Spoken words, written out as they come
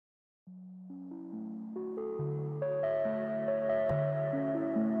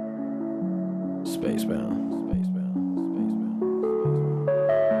Spacebound.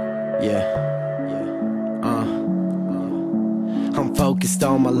 Yeah. I'm focused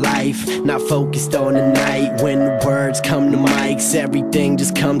on my life, not focused on the night. When the words come to mics, everything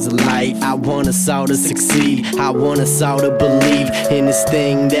just comes alive. I want us all to succeed, I want us all to believe in this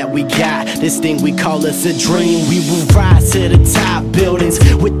thing that we got, this thing we call us a dream. We will rise to the top buildings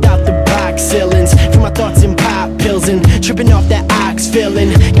without the box ceilings. From my thoughts and pop pills and tripping off that ox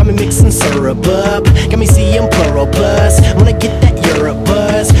feeling. Got me mixing syrup up, got me seeing plural plus. Wanna get that Europe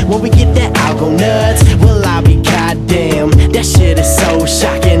buzz, when we get that I'll go nuts. Well, I'll be goddamn, that shit is so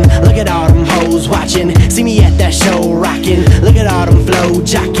shocking. Look at all them hoes watching, see me at that show rocking. Look at all them flow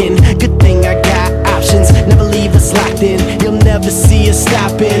jocking, good thing I got options. Never leave us locked in, you'll never see us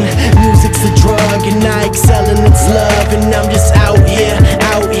stopping. Music's a drug and I excel in its love. And I'm just out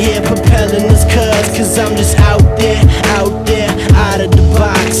here propelling this cause I'm just out there, out of the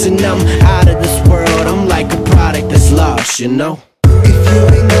box. And I'm out of this world, I'm like a product that's lost, you know. If you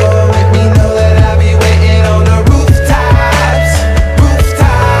ain't going with me, know that I'll be waiting on the rooftops.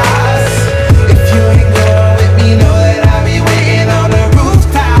 If you ain't going with me, know that I'll be waiting on the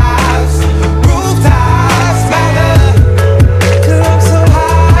rooftops. My love, 'cause I'm so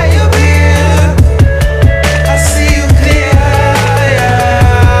high up here, I see you clear, yeah.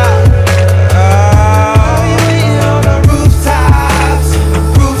 I'll be waiting on the rooftops,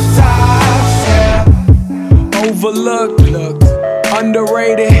 yeah. Overlooked,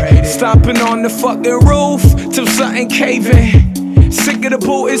 underrated, stomping on the fucking roof till something caving. Sick of the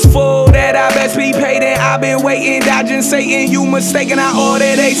pool is full, that I best be paid. And I've been waiting, dodging Satan. You mistaken, I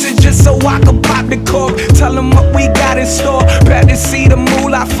ordered aces just so I could pop the cork. Tell them what we got in store. Glad to see the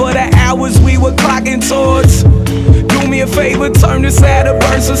moolah for the hours we were clocking towards. Do me a favor, turn this out a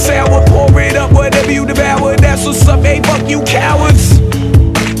verse of sour. Pour it up, whatever you devour. That's what's up, hey, fuck you cowards.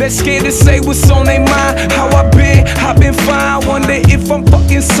 That's scared to say what's on their mind. How I've been fine. Wonder if I'm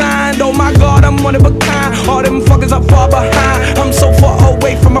fucking signed. Oh my God, I'm one of a kind. All them fuckers are far behind. I'm so far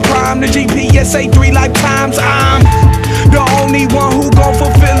away from my prime. The GPS say 3 lifetimes. I'm the only one who gon'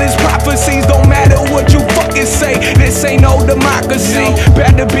 fulfill his prophecies. Don't matter what you fucking say, this ain't no democracy.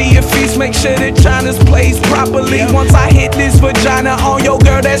 Better be a feast, make sure that China's placed properly. Once I hit this vagina on your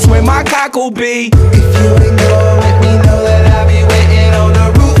girl, that's where my cock will be. If you ain't going with me, know that